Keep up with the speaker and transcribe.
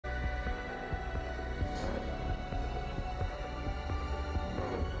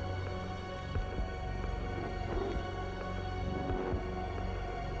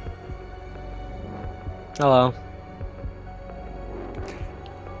Hello.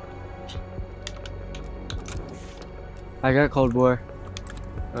 I got Cold War.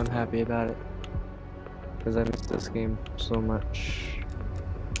 I'm happy about it. Because I missed this game so much.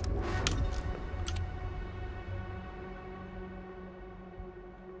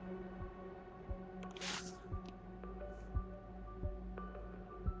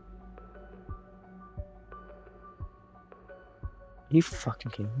 You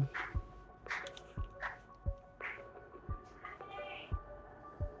fucking kidding me?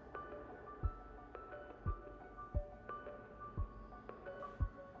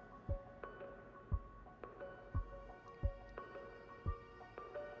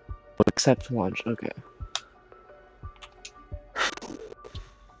 Except lunch, okay.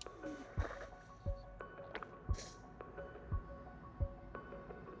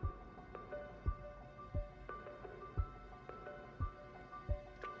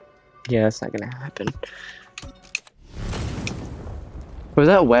 Yeah, that's not gonna happen. Was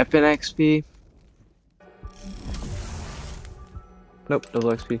that weapon XP? Nope,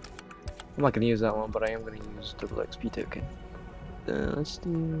 double XP. I'm not gonna use that one, but I am gonna use double XP token. Let's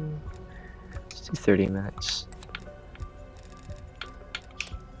do 30 minutes.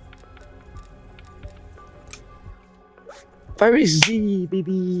 Fire Z,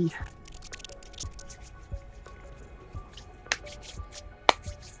 baby.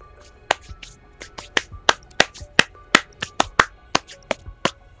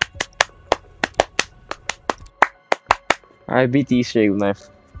 I beat the Easter egg with my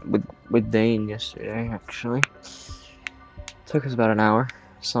with Dane yesterday. Actually, took us about an hour.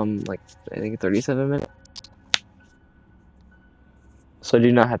 I think 37 minutes. So I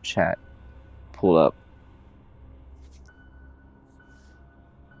do not have chat pulled up.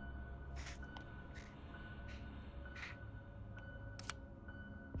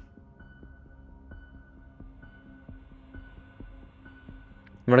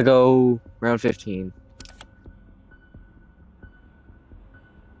 I'm gonna go round 15.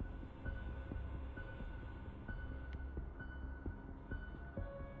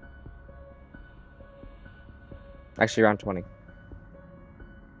 Actually, round 20.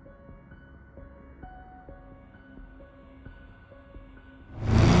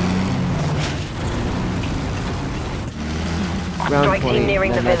 Round Strike 20, team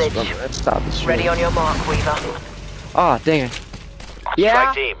nearing the village. Let's stop this. Ready on your mark, Weaver. Ah, dang it.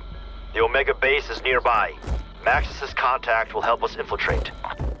 Yeah. Strike team, the Omega base is nearby. Maxis' contact will help us infiltrate.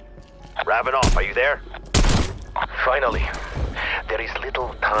 Ravenov, are you there? Finally, there is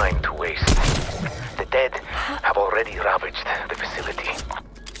little time to waste. The dead have already ravaged the facility.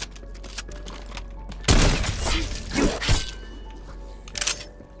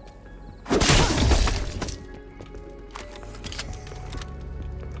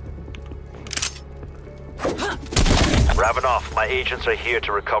 Ravenov, my agents are here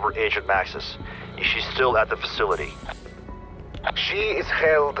to recover Agent Maxis. Is she still at the facility? She is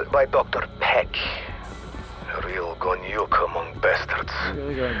held by Dr. Peck. A real Gonyuk among bastards.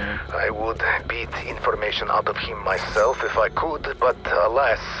 Really going there. I would beat information out of him myself if I could, but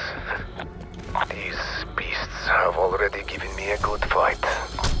alas, these beasts have already given me a good fight.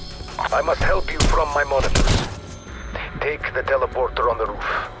 I must help you from my monitors. Take the teleporter on the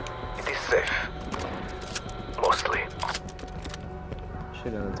roof. It is safe. Mostly.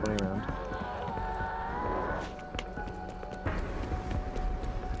 Should have the 20 round.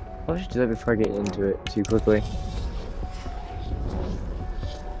 I should do that before I get into it too quickly.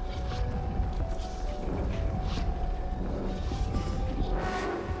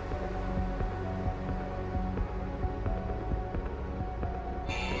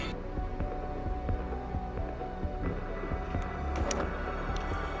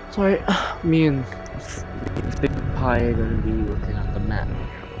 Sorry, me and Big Pie are gonna be working on the map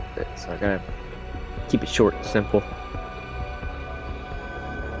a bit, so I gotta keep it short and simple.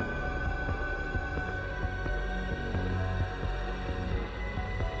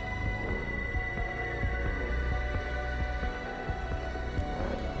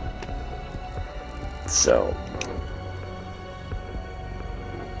 So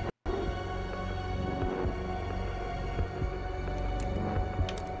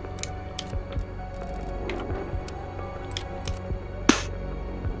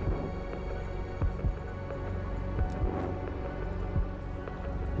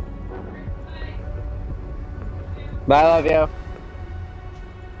bye, love you.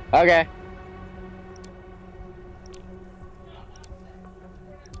 Okay.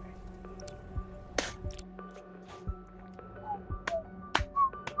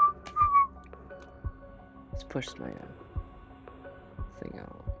 Let's push my thing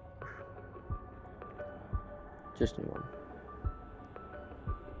out. Just in one.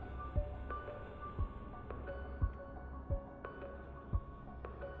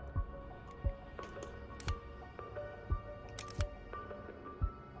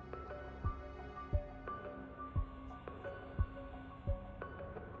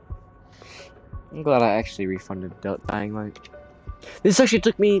 I'm glad I actually refunded Dying Light. This actually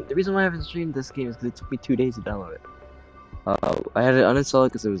took me. The reason why I haven't streamed this game is because it took me 2 days to download it. I had to uninstall it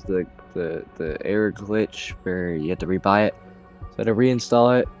because it was the error glitch where you had to rebuy it. So I had to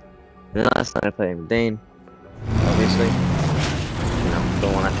reinstall it. And then last night I played with Dane. Obviously, you know,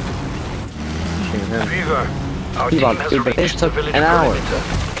 don't want to stream him. Fever, our Keep team on, has dude, but this reached took the village an hour. perimeter.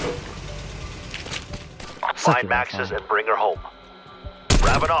 Find Maxis and bring her home.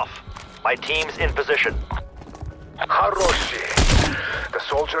 Ravenoff, my team's in position. Haroshi, the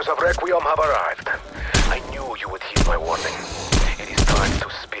soldiers of Requiem have arrived. I knew you would heed my warning. It is time to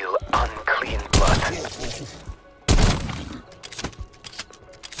spill unclean blood.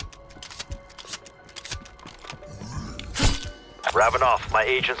 Ravenoff, my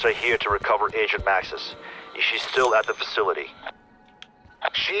agents are here to recover Agent Maxis. Is she still at the facility?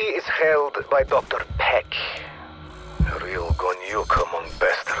 She is held by Dr. Peck. A real Gonyuk among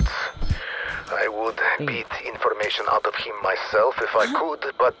bastards. I would beat information out of him myself if I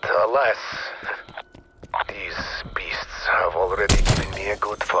could, but alas, these beasts have already given me a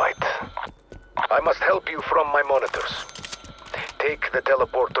good fight. I must help you from my monitors. Take the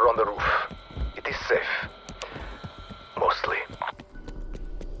teleporter on the roof. It is safe. Mostly.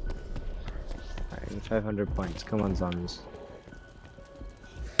 Alright, 500 points. Come on, zombies.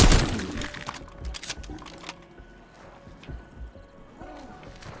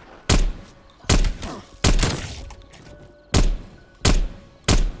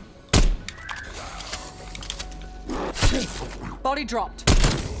 Body dropped.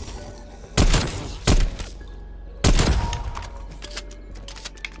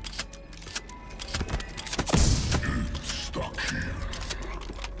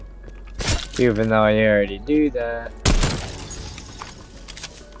 Even though I already do that,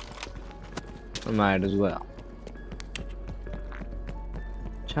 I might as well.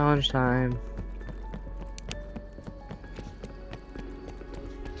 Challenge time.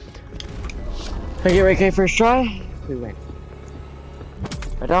 If I get Reiki first try, we win.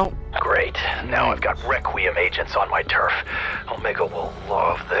 If I don't. Great. Now I've got Requiem agents on my turf. Omega will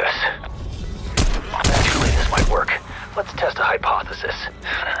love this. Actually, this might work. Let's test a hypothesis.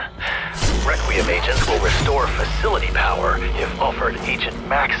 Requiem agents will restore facility power if offered Agent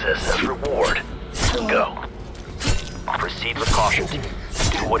Maxis as reward. Go. Proceed with caution.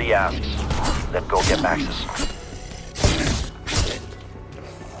 Do what he asks, then go get Maxis.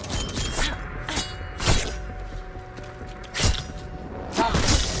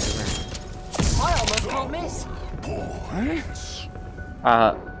 I almost can't miss.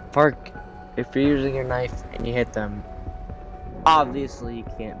 Park, if you're using your knife and you hit them, obviously you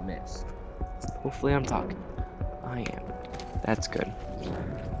can't miss. Hopefully I'm talking. I am. That's good.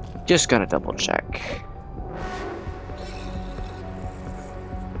 Just gotta double check.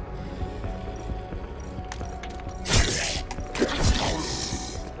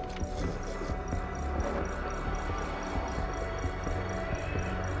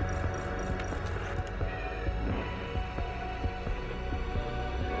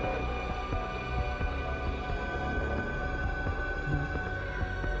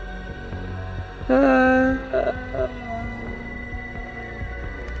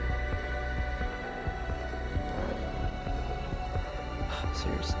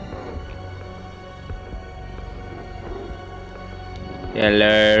 Seriously.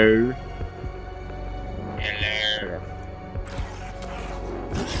 Hello. Hello.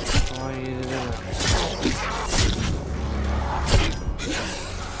 Why are you doing that?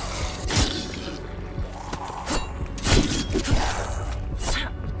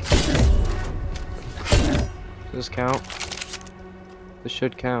 Does this count? This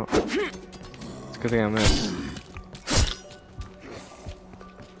should count. It's a good thing I missed.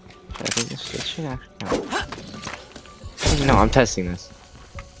 I think this should actually count. No, I'm testing this.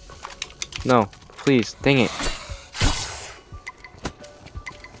 No, please, dang it.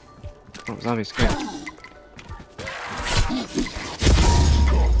 Oh, zombies, come here.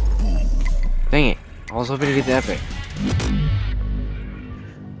 Dang it. I was hoping to get the epic.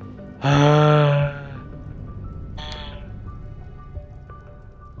 Are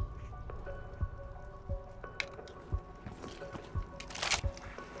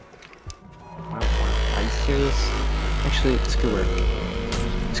you serious? Actually, this could work.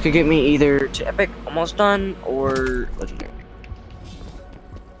 This could get me either to epic, almost done, or legendary.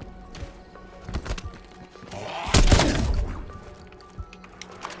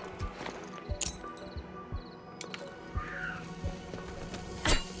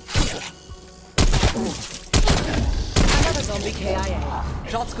 Zombie KIA.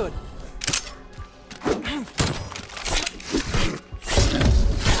 Shot's good.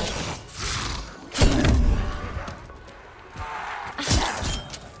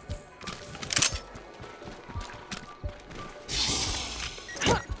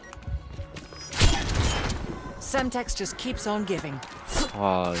 Semtex just keeps on giving.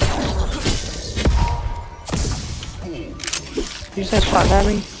 Oh. You just shot at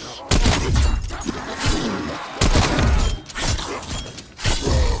me?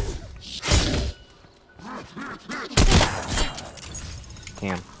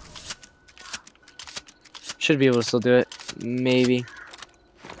 Damn. Should be able to still do it. Maybe.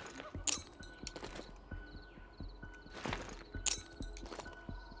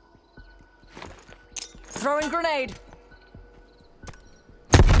 Throwing grenade.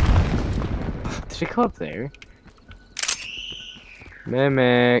 Did she go up there?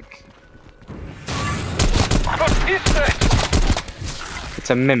 Mimic. What is that?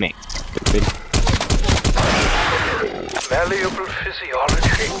 It's a mimic. Stupid. Malleable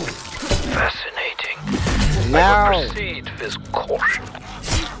physiology. Fascinating. I No. will proceed with caution.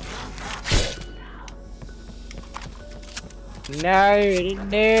 No, you didn't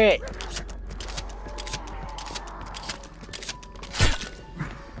do it.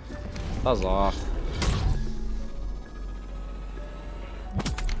 Buzz off.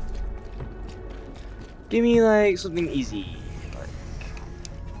 Give me like something easy. Like,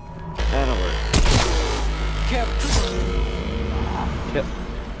 that'll work. Careful. Yep.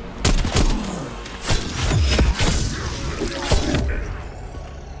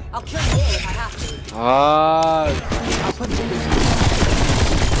 I'll kill you all if I have to. Ah. I'll put you.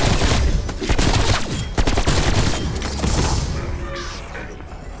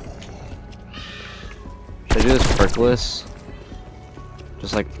 Should I do this perkless?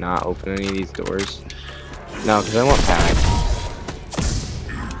 Just like not open any of these doors? No, because I want panic.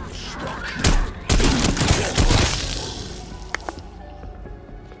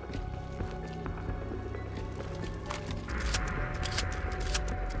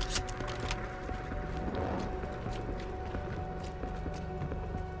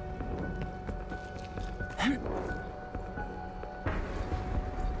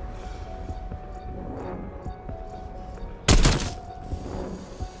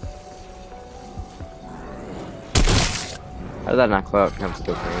 How did that not go out? I'm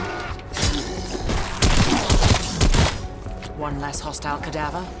still playing. One less hostile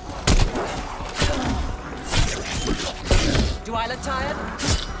cadaver. Do I look tired?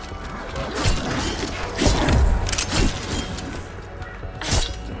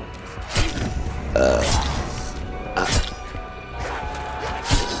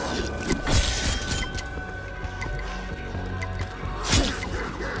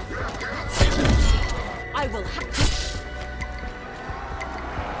 I will have.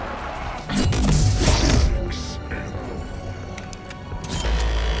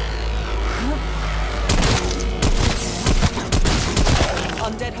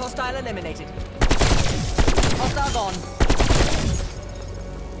 Undead hostile eliminated. Hostile gone.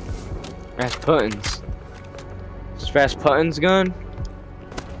 Rasputin's. Is Rasputin's gun?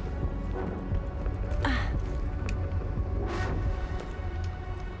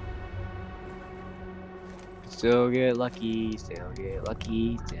 Still get lucky, still get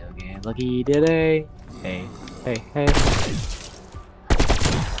lucky, still get lucky today. Hey, hey, hey.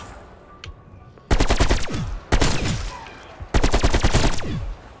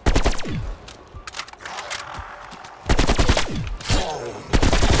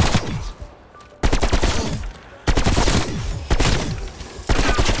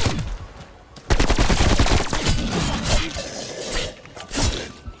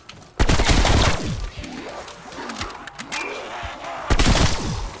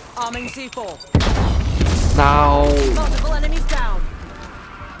 Arming C4. No. Multiple enemies down.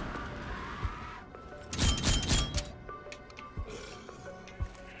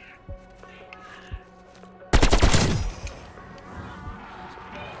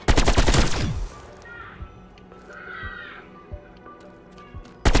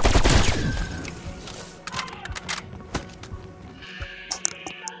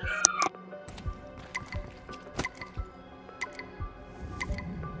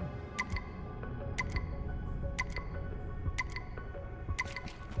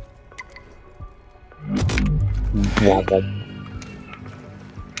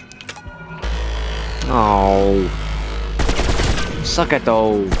 Oh. Suck it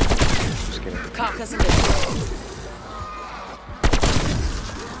though. Just kidding. Carcass eliminated.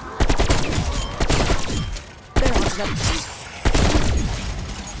 They're on to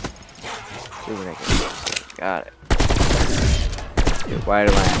Got it. Okay, why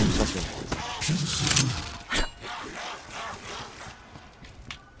do I have such a...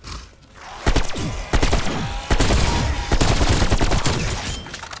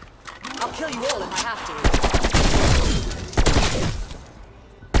 I'll kill you all if I have to.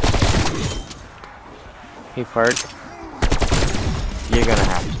 Hey, Fart. You're gonna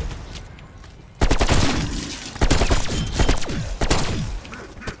have to.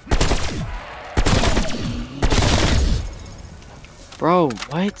 Bro,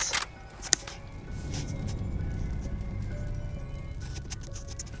 what?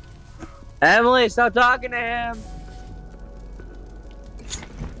 Emily, stop talking to him!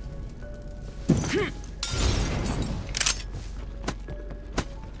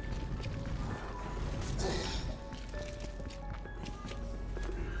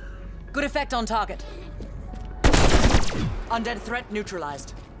 Good effect on target. Undead threat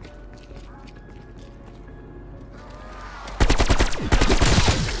neutralized.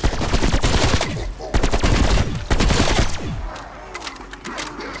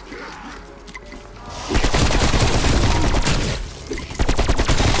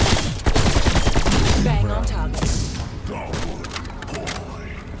 Bang on target.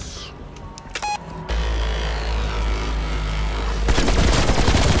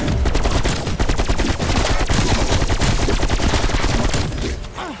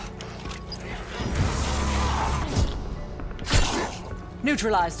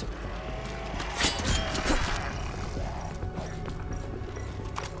 Neutralized.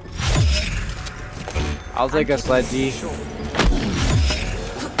 I'll take a sledgy.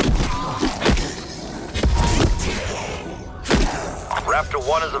 Raptor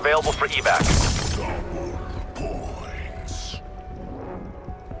 1 is available for evac.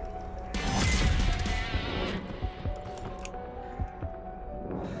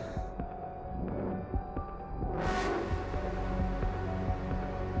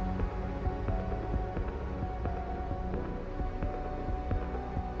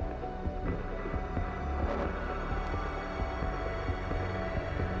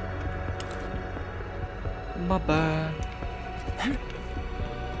 My bad.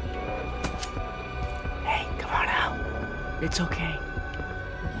 Hey, come on out. It's okay.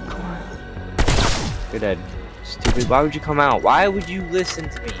 Come on. You're dead. Stupid. Why would you come out? Why would you listen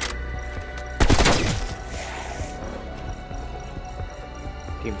to me?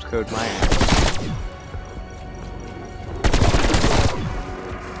 Game's code my ass.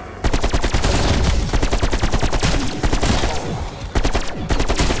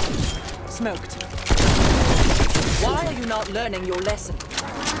 Smoked. Why are you not learning your lesson?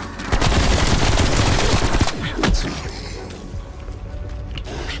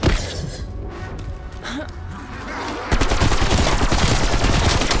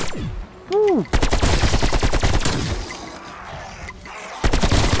 Woo.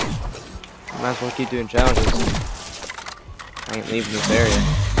 Might as well keep doing challenges. I ain't leaving this area.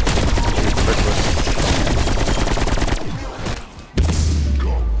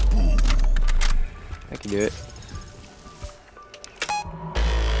 I can do it.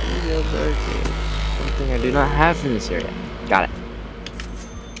 Something I do not have in this area. Got it.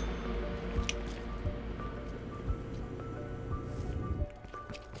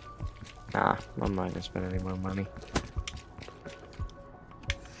 Nah, I'm not gonna spend any more money.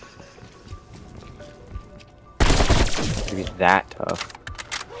 To be that tough.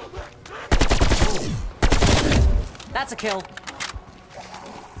 That's a kill.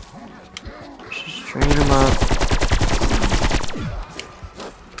 Just train him up.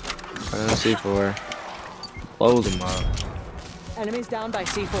 I don't see C4. Load him up. Enemies down by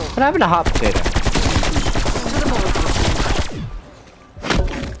C4. What happened to hot potato?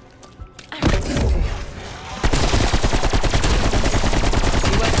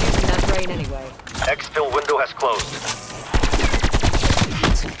 You weren't using that brain anyway. Exfil window has closed.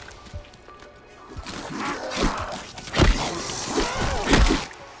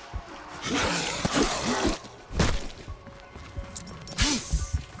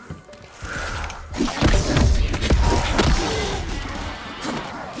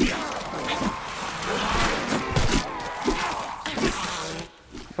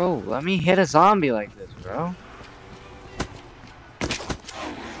 Bro, let me hit a zombie like this, bro.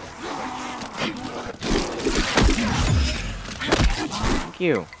 Thank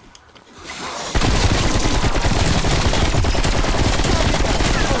you.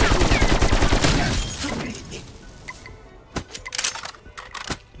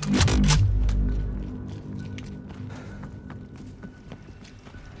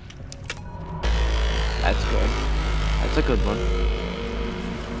 That's good. That's a good one.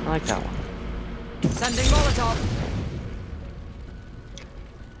 I like that one. Sending Molotov.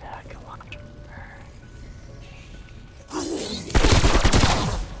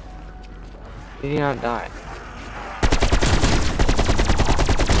 Did he not die?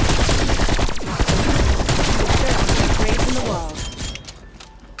 Great in the world.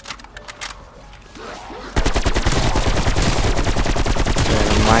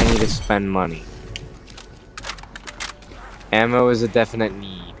 I might need to spend money. Ammo is a definite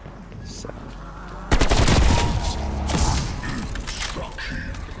need. So.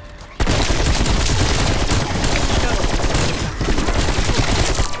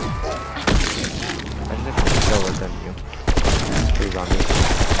 I'm definitely slower than you. That's pretty wrong.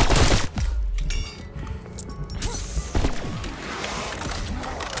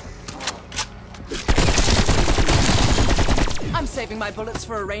 I'm saving my bullets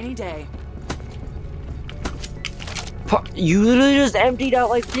for a rainy day. You literally just emptied out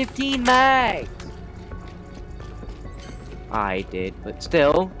like 15 mags! I did, but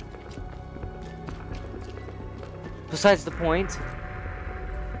still. Besides the point.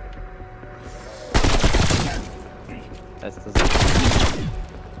 That's the...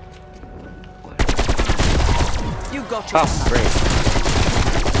 You got your Oh, great.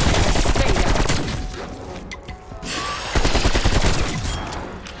 Stay down.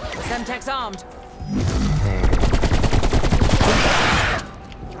 Semtex armed.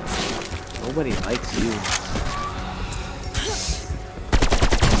 Nobody likes you.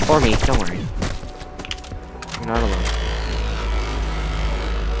 Or me, don't worry. You're not alone.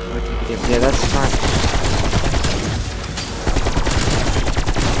 Yeah, that's fine.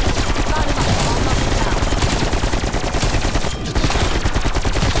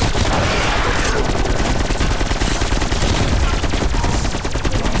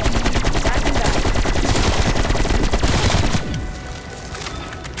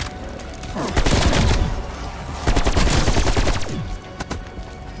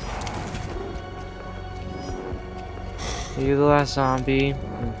 Are you the last zombie?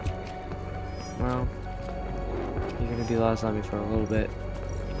 Well, you're gonna be the last zombie for a little bit.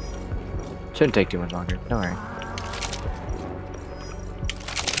 Shouldn't take too much longer. Don't worry.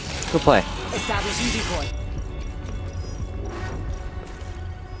 Go play. Establishing decoy.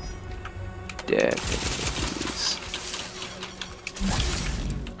 Dead.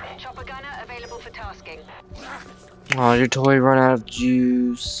 Chopper gunner available for tasking. Oh, your toy run out of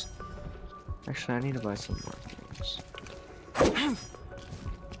juice. Actually, I need to buy some more things.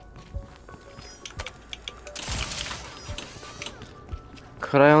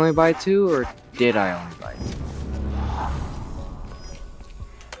 Could I only buy 2, or did I only buy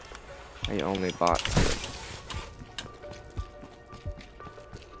 2? I only bought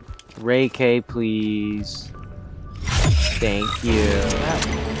 2. Ray K, please. Thank you.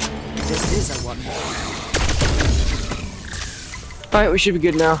 This is a wonder. Alright, we should be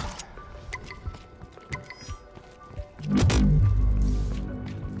good now.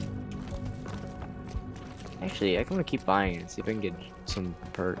 Actually, I can keep buying it and see if I can get some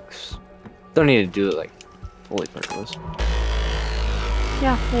perks. Don't need to do it like fully perkless.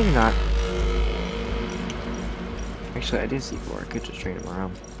 Yeah, maybe not. Actually, I did C4. I could just train him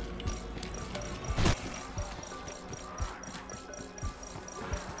around.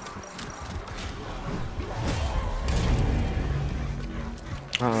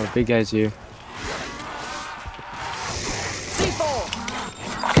 Oh, big guy's here. C4!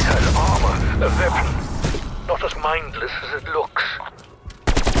 It has armor, a weapon. Not as mindless as it looks.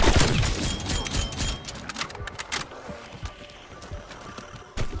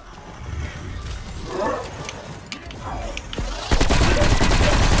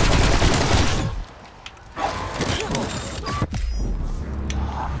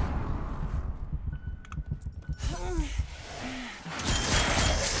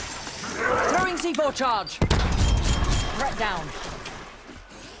 Throwing C4 charge. Threat down.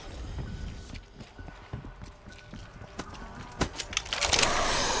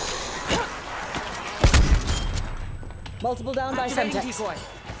 Multiple down by Semtex.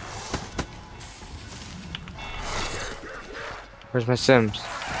 Where's my Sims?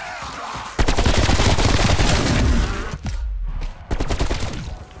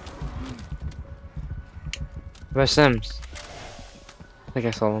 Where's my Sims? I think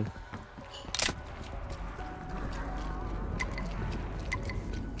I saw them.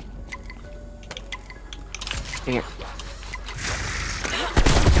 Dang it.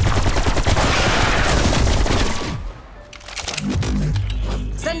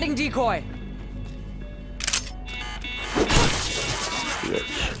 Sending decoy.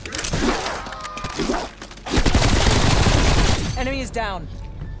 Enemy is down.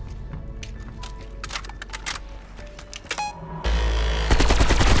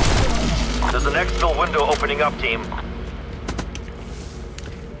 There's an exfil window opening up, team.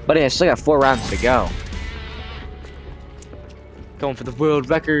 But yeah, I still got 4 rounds to go. Going for the world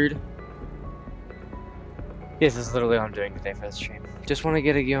record. Yes, this is literally what I'm doing today for this stream. Just want to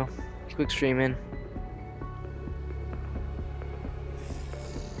get a quick stream in.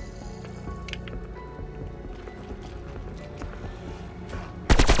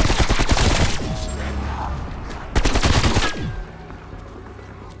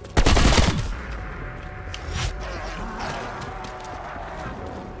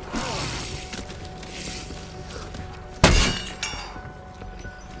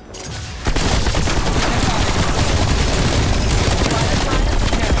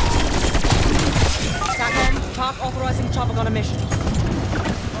 Authorizing chopper on a mission.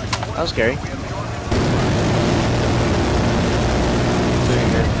 That was scary. Come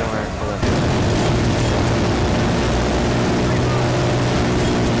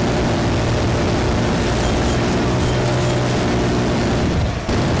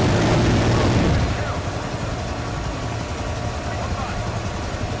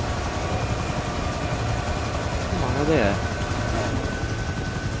on, over there.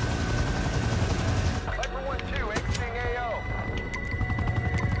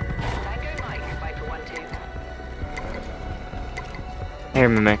 Here,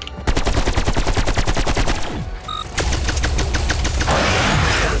 Mimic.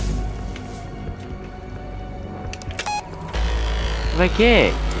 What did I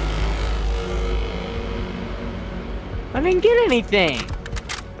get? I didn't get anything.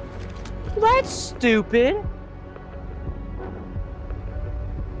 Well, that's stupid.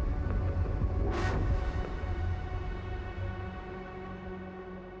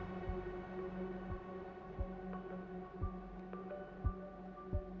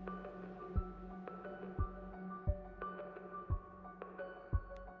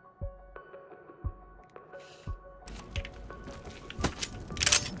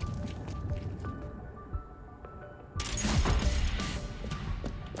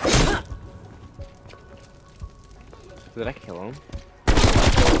 Did I kill him?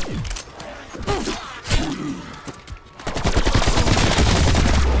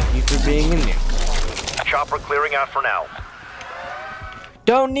 Thank you for being in there. Chopper clearing out for now.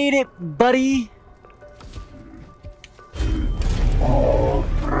 Don't need it, buddy.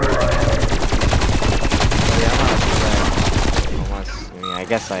 I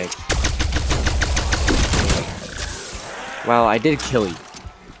guess I... Well, I did kill you.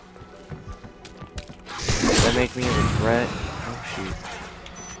 Does that make me a regret? Oh, shoot.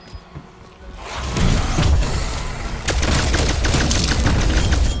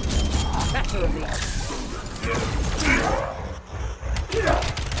 That's a relief.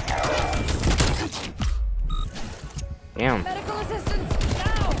 Damn. Medical assistance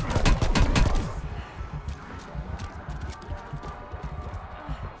now.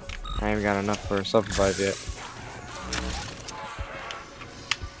 I haven't got enough for self-revive yet.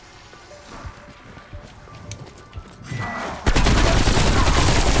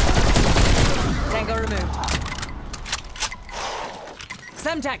 Tango removed.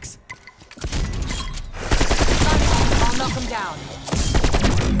 Semtex. I'll knock him down.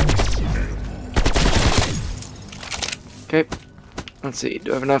 Okay. Let's see.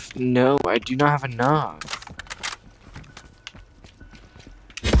 Do I have enough? No, I do not have enough.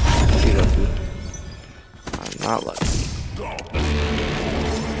 I'm not lucky.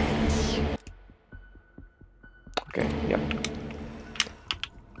 Okay, yep.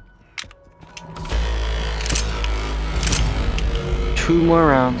 Two more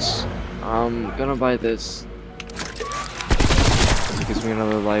rounds. I'm gonna buy this. It gives me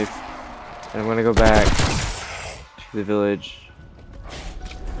another life. And I'm gonna go back to the village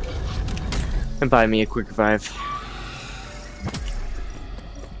and buy me a quick revive.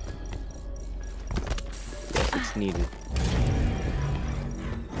 Yes, it's needed.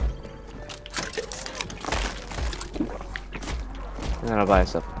 And then I'll buy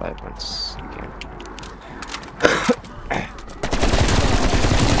myself a revive once again.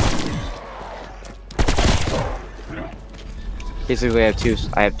 Basically, I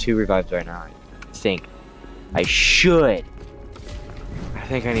have two revives right now. I think I should. I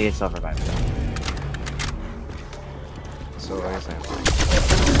think I need a self-revive though. So I guess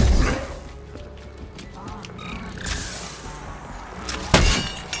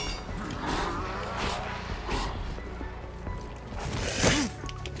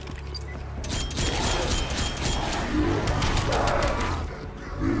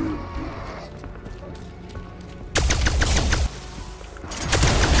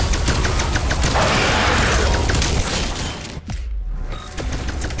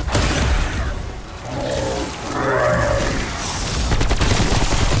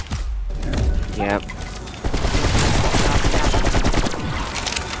Yep.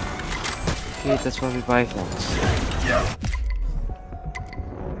 Okay, that's why we buy things.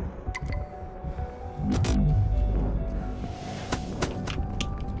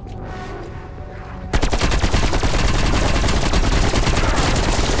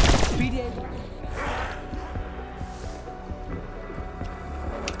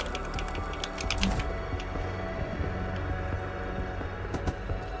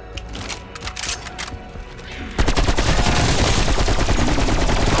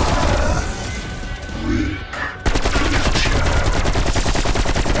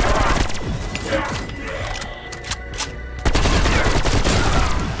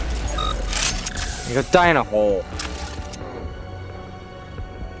 Go die in a hole.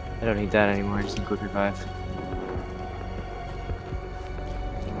 I don't need that anymore, I just need quick revive.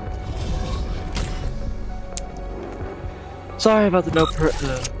 Sorry about the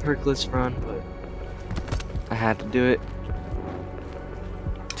perkless run, but I had to do it.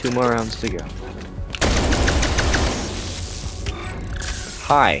 2 more rounds to go.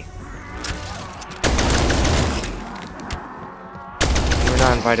 Hi. You're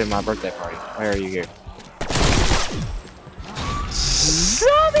not invited to my birthday party. Why are you here?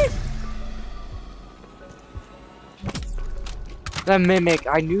 Zombie! That mimic,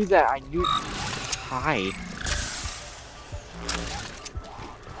 I knew that, I knew. Hi.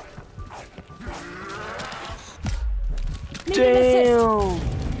 Damn!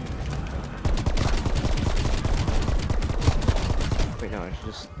 Wait, no, I should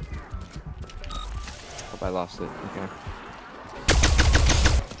just. Hope I lost it. Okay.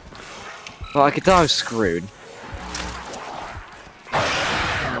 Well, I could tell I was screwed.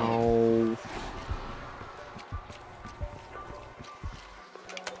 No.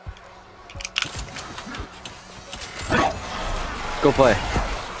 Go play.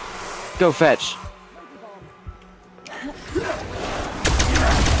 Go fetch.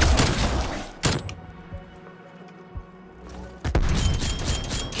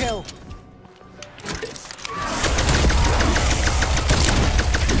 Kill.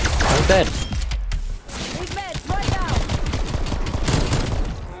 I'm dead. Need meds right now.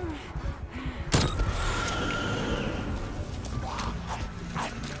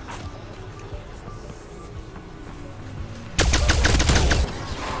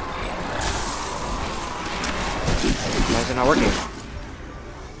 Why is it not working?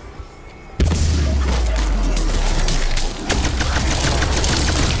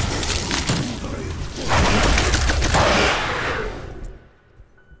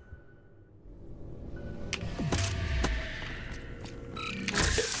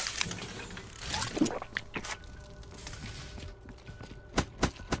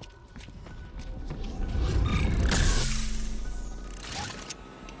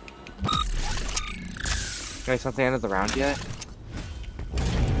 Guys, not the end of the round yet?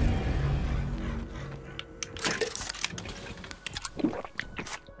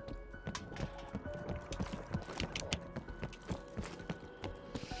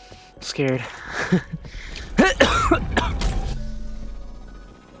 Scared.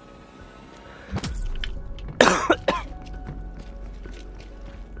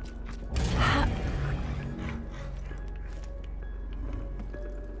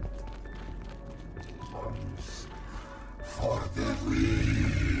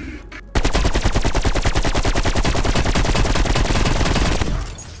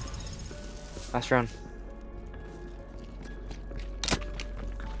 Last round.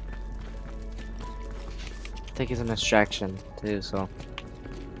 I think it's a distraction too, so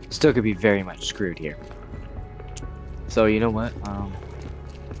still could be very much screwed here. So you know what?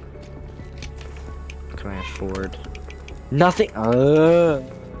 Can I afford nothing?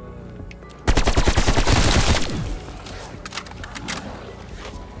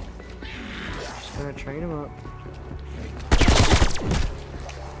 Just gonna train him up.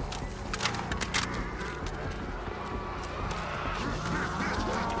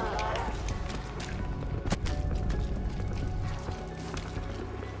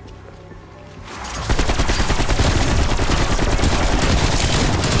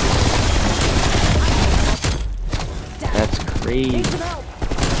 Crazy.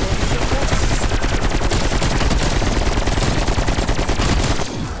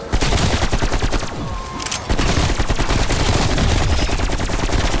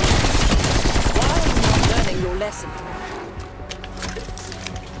 Learning your lesson.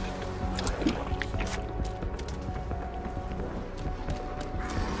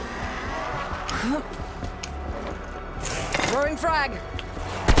 Throwing frag.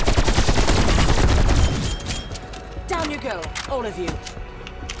 Down you go, all of you.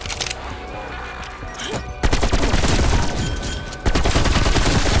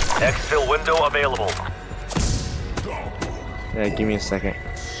 Exfil window available. Yeah, give me a second.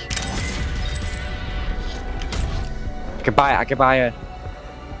 I could buy a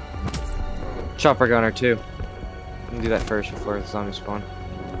chopper gunner too. I'm gonna do that first before the zombies spawn.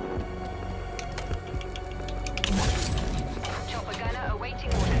 Chopper gunner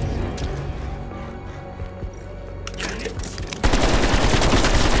awaiting orders.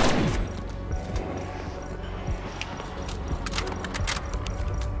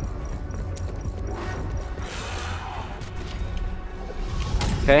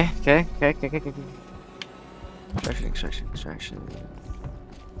 Okay. Extraction.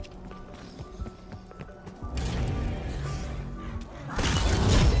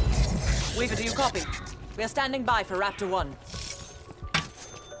 Weaver, do you copy? We are standing by for Raptor 1.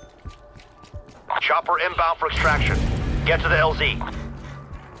 Chopper inbound for extraction. Get to the LZ.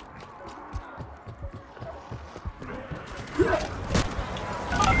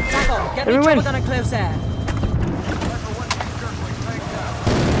 Tackle, get me Everyone. chopper gunner close air.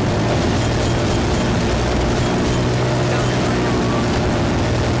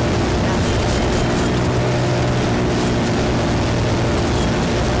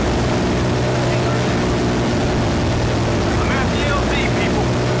 I'm at the LZ, people.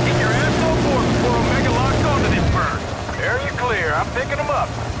 Get your ass on board before Omega locks onto this bird. Area clear. I'm picking them up.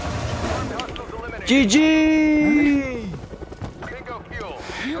 GG! Bingo fuel.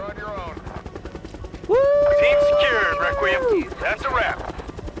 You're on your own. Woo! Team secured, Requiem. That's a wrap.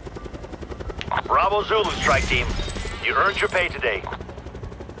 Bravo Zulu, strike team. You earned your pay today.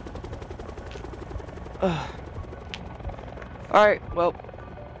 Alright, well.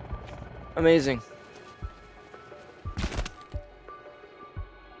 Amazing.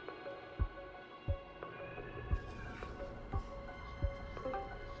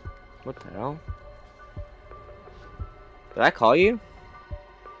 What the hell? Did I call you?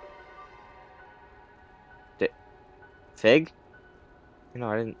 Fig? No,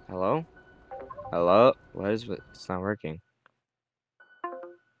 I didn't. Hello? Hello? What is it? It's not working.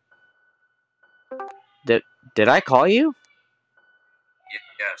 Did I call you?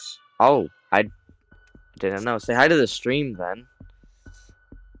 Yes. Oh, I didn't know. Say hi to the stream then.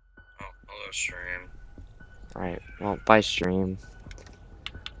 Oh, hello, stream. Alright, well, bye stream.